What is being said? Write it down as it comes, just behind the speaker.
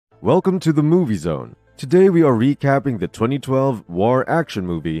Welcome to the Movie Zone. Today we are recapping the 2012 war action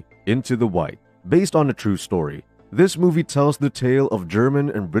movie Into the White, based on a true story. This movie tells the tale of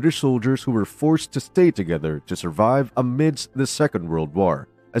German and British soldiers who were forced to stay together to survive amidst the Second World War.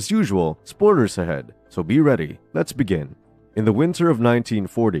 As usual, spoilers ahead, so be ready. Let's begin. In the winter of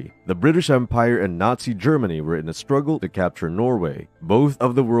 1940, the British Empire and Nazi Germany were in a struggle to capture Norway. Both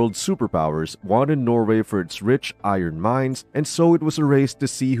of the world's superpowers wanted Norway for its rich iron mines, and so it was a race to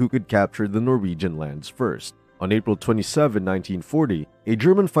see who could capture the Norwegian lands first. On April 27, 1940, a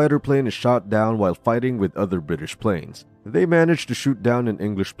German fighter plane is shot down while fighting with other British planes. They managed to shoot down an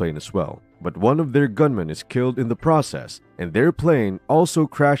English plane as well, but one of their gunmen is killed in the process, and their plane also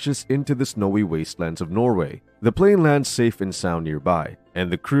crashes into the snowy wastelands of Norway. The plane lands safe and sound nearby,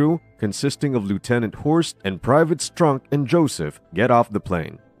 and the crew, consisting of Lieutenant Horst and Privates Strunk and Joseph, get off the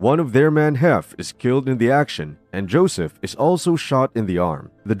plane. One of their man Hef is killed in the action, and Joseph is also shot in the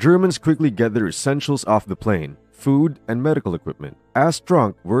arm. The Germans quickly get their essentials off the plane, food and medical equipment, as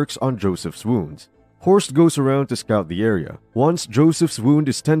Strunk works on Joseph's wounds. Horst goes around to scout the area. Once Joseph's wound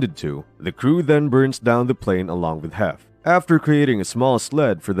is tended to, the crew then burns down the plane along with Hef. After creating a small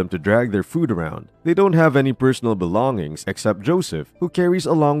sled for them to drag their food around, they don't have any personal belongings except Joseph, who carries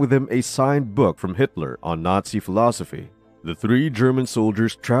along with him a signed book from Hitler on Nazi philosophy. The three German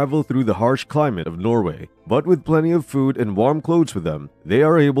soldiers travel through the harsh climate of Norway, but with plenty of food and warm clothes with them, they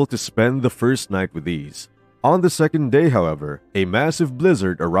are able to spend the first night with ease. On the second day, however, a massive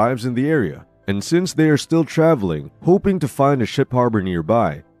blizzard arrives in the area, and since they are still traveling, hoping to find a ship harbor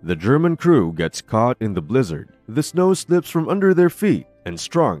nearby, the German crew gets caught in the blizzard. The snow slips from under their feet, and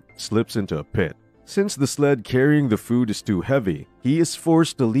Strunk slips into a pit. Since the sled carrying the food is too heavy, he is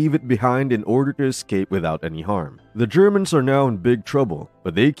forced to leave it behind in order to escape without any harm. The Germans are now in big trouble,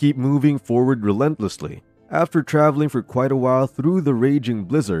 but they keep moving forward relentlessly. After traveling for quite a while through the raging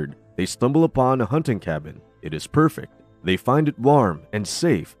blizzard, they stumble upon a hunting cabin. It is perfect. They find it warm and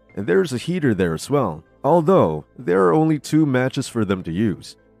safe, and there's a heater there as well, although there are only 2 matches for them to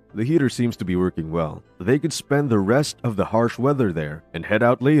use. The heater seems to be working well. They could spend the rest of the harsh weather there and head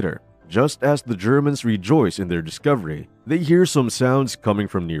out later. Just as the Germans rejoice in their discovery, they hear some sounds coming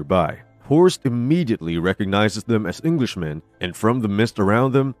from nearby. Horst immediately recognizes them as Englishmen, and from the mist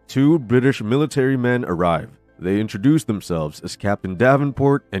around them, 2 British military men arrive. They introduce themselves as Captain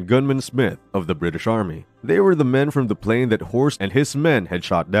Davenport and Gunman Smith of the British Army. They were the men from the plane that Horst and his men had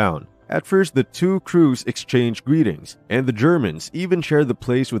shot down. At first, the 2 crews exchange greetings, and the Germans even share the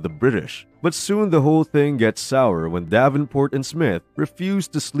place with the British. But soon the whole thing gets sour when Davenport and Smith refuse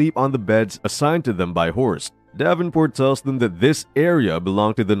to sleep on the beds assigned to them by Horst. Davenport tells them that this area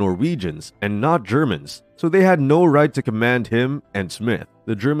belonged to the Norwegians and not Germans, so they had no right to command him and Smith.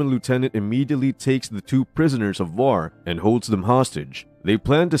 The German lieutenant immediately takes the 2 prisoners of war and holds them hostage. They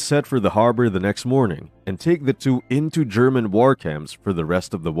plan to set for the harbor the next morning and take the 2 into German war camps for the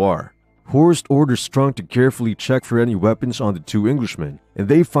rest of the war. Horst orders Strunk to carefully check for any weapons on the 2 Englishmen, and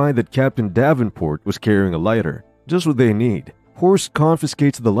they find that Captain Davenport was carrying a lighter, just what they need. Horst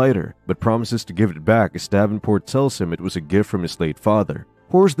confiscates the lighter, but promises to give it back as Davenport tells him it was a gift from his late father.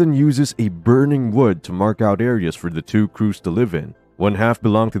 Horst then uses a burning wood to mark out areas for the 2 crews to live in. One half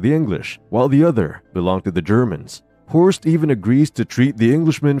belonged to the English, while the other belonged to the Germans. Horst even agrees to treat the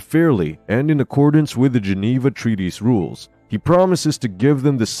Englishmen fairly and in accordance with the Geneva Treaty's rules. He promises to give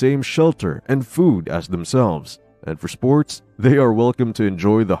them the same shelter and food as themselves. And for sports, they are welcome to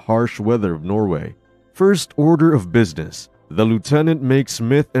enjoy the harsh weather of Norway. First order of business. The lieutenant makes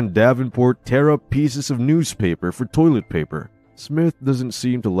Smith and Davenport tear up pieces of newspaper for toilet paper. Smith doesn't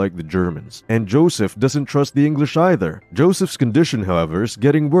seem to like the Germans, and Joseph doesn't trust the English either. Joseph's condition, however, is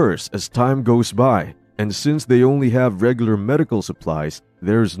getting worse as time goes by, and since they only have regular medical supplies,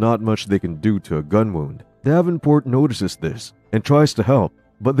 there's not much they can do to a gun wound. Davenport notices this and tries to help,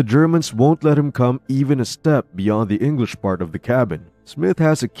 but the Germans won't let him come even a step beyond the English part of the cabin. Smith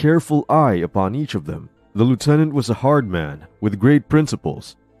has a careful eye upon each of them. The lieutenant was a hard man with great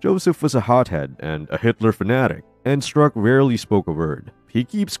principles. Joseph was a hothead and a Hitler fanatic, and Strunk rarely spoke a word. He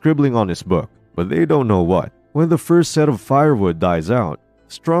keeps scribbling on his book, but they don't know what. When the first set of firewood dies out,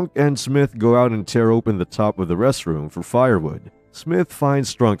 Strunk and Smith go out and tear open the top of the restroom for firewood. Smith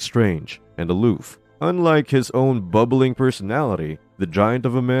finds Strunk strange and aloof. Unlike his own bubbling personality, the giant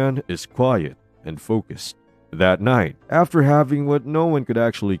of a man is quiet and focused. That night, after having what no one could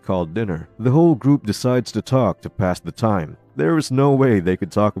actually call dinner, the whole group decides to talk to pass the time. There is no way they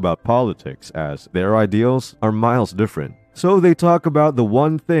could talk about politics as their ideals are miles different. So they talk about the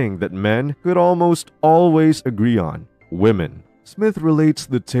one thing that men could almost always agree on: women. Smith relates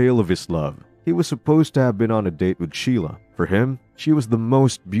the tale of his love, He was supposed to have been on a date with Sheila. For him, she was the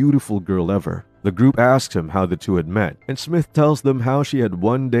most beautiful girl ever. The group asks him how the two had met, and Smith tells them how she had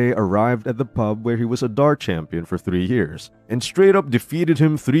one day arrived at the pub where he was a dart champion for 3 years, and straight up defeated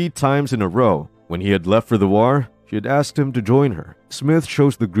him 3 times in a row. When he had left for the war, she had asked him to join her. Smith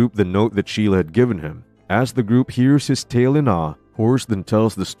shows the group the note that Sheila had given him. As the group hears his tale in awe, Horst then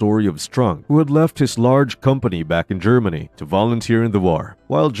tells the story of Strunk, who had left his large company back in Germany to volunteer in the war,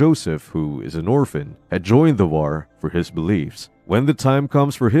 while Joseph, who is an orphan, had joined the war for his beliefs. When the time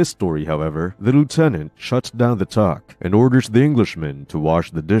comes for his story, however, the lieutenant shuts down the talk and orders the Englishman to wash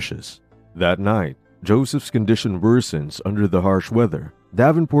the dishes. That night, Joseph's condition worsens under the harsh weather.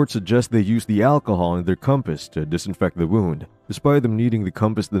 Davenport suggests they use the alcohol in their compass to disinfect the wound. Despite them needing the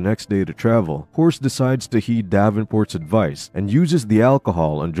compass the next day to travel, Horst decides to heed Davenport's advice and uses the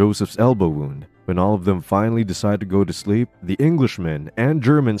alcohol on Joseph's elbow wound. When all of them finally decide to go to sleep, the Englishmen and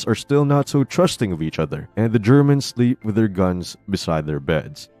Germans are still not so trusting of each other, and the Germans sleep with their guns beside their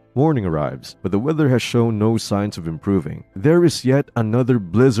beds. Morning arrives, but the weather has shown no signs of improving. There is yet another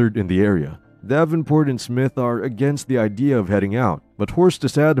blizzard in the area. Davenport and Smith are against the idea of heading out, but Horst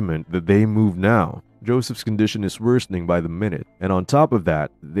is adamant that they move now. Joseph's condition is worsening by the minute, and on top of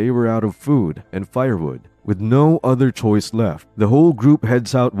that, they were out of food and firewood. With no other choice left, the whole group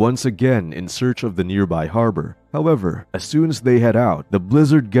heads out once again in search of the nearby harbor. However, as soon as they head out, the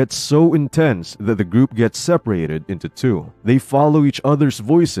blizzard gets so intense that the group gets separated into 2. They follow each other's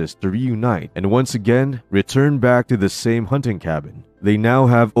voices to reunite and once again return back to the same hunting cabin. They now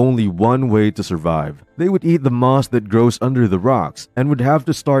have only one way to survive. They would eat the moss that grows under the rocks and would have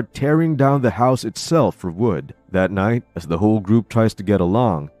to start tearing down the house itself for wood. That night, as the whole group tries to get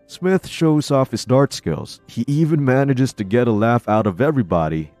along, Smith shows off his dart skills. He even manages to get a laugh out of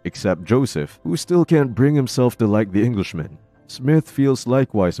everybody except Joseph, who still can't bring himself to like the Englishman. Smith feels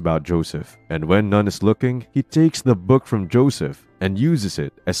likewise about Joseph, and when none is looking, he takes the book from Joseph and uses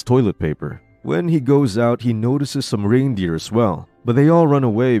it as toilet paper. When he goes out, he notices some reindeer as well, but they all run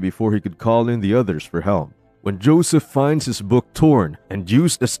away before he could call in the others for help. When Joseph finds his book torn and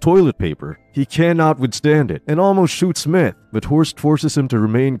used as toilet paper, he cannot withstand it and almost shoots Smith, but Horst forces him to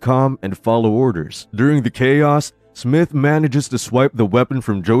remain calm and follow orders. During the chaos, Smith manages to swipe the weapon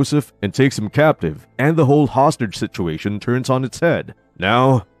from Joseph and takes him captive, and the whole hostage situation turns on its head.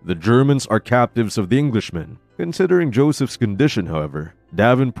 Now, the Germans are captives of the Englishmen. Considering Joseph's condition, however,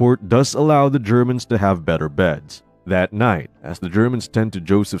 Davenport does allow the Germans to have better beds. That night, as the Germans tend to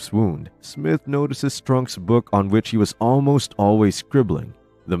Joseph's wound, Smith notices Strunk's book on which he was almost always scribbling.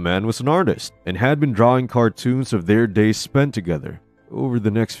 The man was an artist and had been drawing cartoons of their days spent together. Over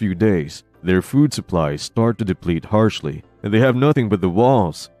the next few days, their food supplies start to deplete harshly, and they have nothing but the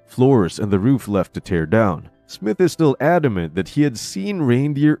walls, floors, and the roof left to tear down. Smith is still adamant that he had seen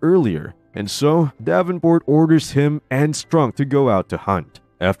reindeer earlier, and so Davenport orders him and Strunk to go out to hunt.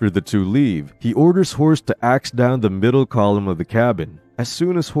 After the two leave, he orders Horst to axe down the middle column of the cabin. As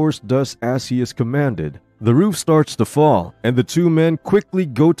soon as Horst does as he is commanded, the roof starts to fall, and the two men quickly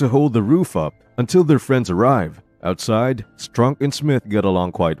go to hold the roof up until their friends arrive. Outside, Strunk and Smith get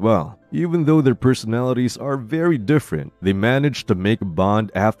along quite well. Even though their personalities are very different, they manage to make a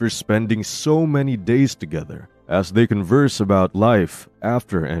bond after spending so many days together. As they converse about life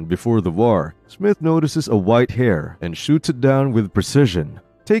after and before the war, Smith notices a white hair and shoots it down with precision.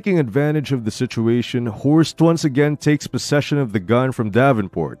 Taking advantage of the situation, Horst once again takes possession of the gun from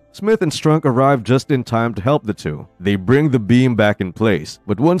Davenport. Smith and Strunk arrive just in time to help the two. They bring the beam back in place,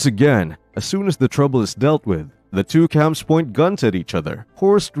 but once again, as soon as the trouble is dealt with, the two camps point guns at each other.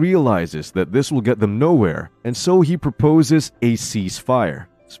 Horst realizes that this will get them nowhere, and so he proposes a ceasefire.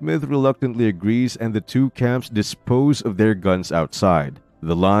 Smith reluctantly agrees, and the two camps dispose of their guns outside.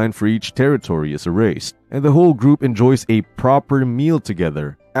 The line for each territory is erased, and the whole group enjoys a proper meal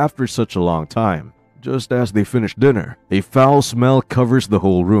together after such a long time. Just as they finish dinner, a foul smell covers the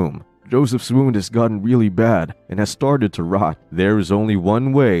whole room. Joseph's wound has gotten really bad and has started to rot. There is only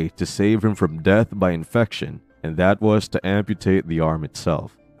one way to save him from death by infection, and that was to amputate the arm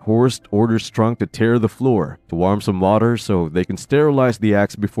itself. Horst orders Strunk to tear the floor to warm some water so they can sterilize the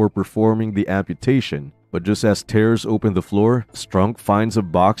axe before performing the amputation. But just as tears open the floor, Strunk finds a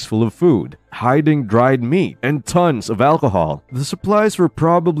box full of food, hiding dried meat and tons of alcohol. The supplies were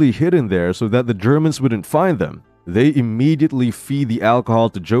probably hidden there so that the Germans wouldn't find them. They immediately feed the alcohol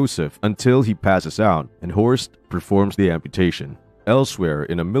to Joseph until he passes out, and Horst performs the amputation. Elsewhere,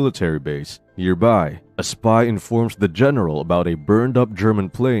 in a military base nearby, a spy informs the general about a burned-up German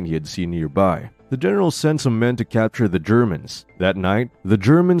plane he had seen nearby. The general sent some men to capture the Germans. That night, the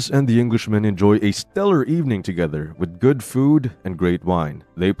Germans and the Englishmen enjoy a stellar evening together with good food and great wine.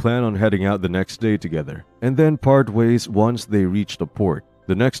 They plan on heading out the next day together, and then part ways once they reach the port.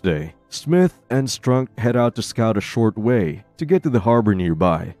 The next day, Smith and Strunk head out to scout a short way to get to the harbor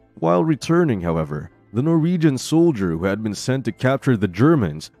nearby. While returning, however, the Norwegian soldier who had been sent to capture the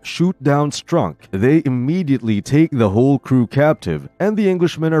Germans shoot down Strunk. They immediately take the whole crew captive, and the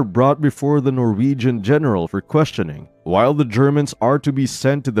Englishmen are brought before the Norwegian general for questioning, while the Germans are to be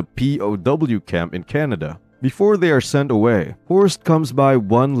sent to the POW camp in Canada. Before they are sent away, Horst comes by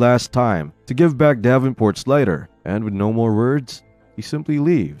one last time to give back Davenport's lighter, and with no more words, he simply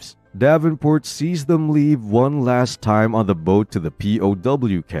leaves. Davenport sees them leave one last time on the boat to the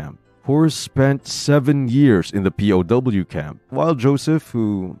POW camp. Horst spent 7 years in the POW camp, while Joseph,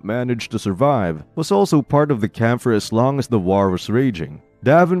 who managed to survive, was also part of the camp for as long as the war was raging.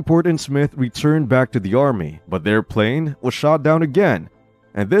 Davenport and Smith returned back to the army, but their plane was shot down again,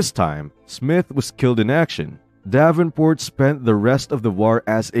 and this time, Smith was killed in action. Davenport spent the rest of the war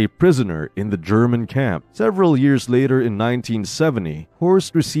as a prisoner in the German camp. Several years later in 1970,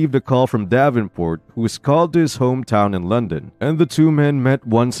 Horst received a call from Davenport, who was called to his hometown in London, and the two men met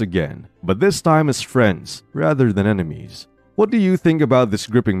once again, but this time as friends rather than enemies. What do you think about this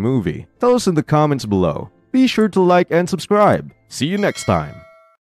gripping movie? Tell us in the comments below. Be sure to like and subscribe. See you next time.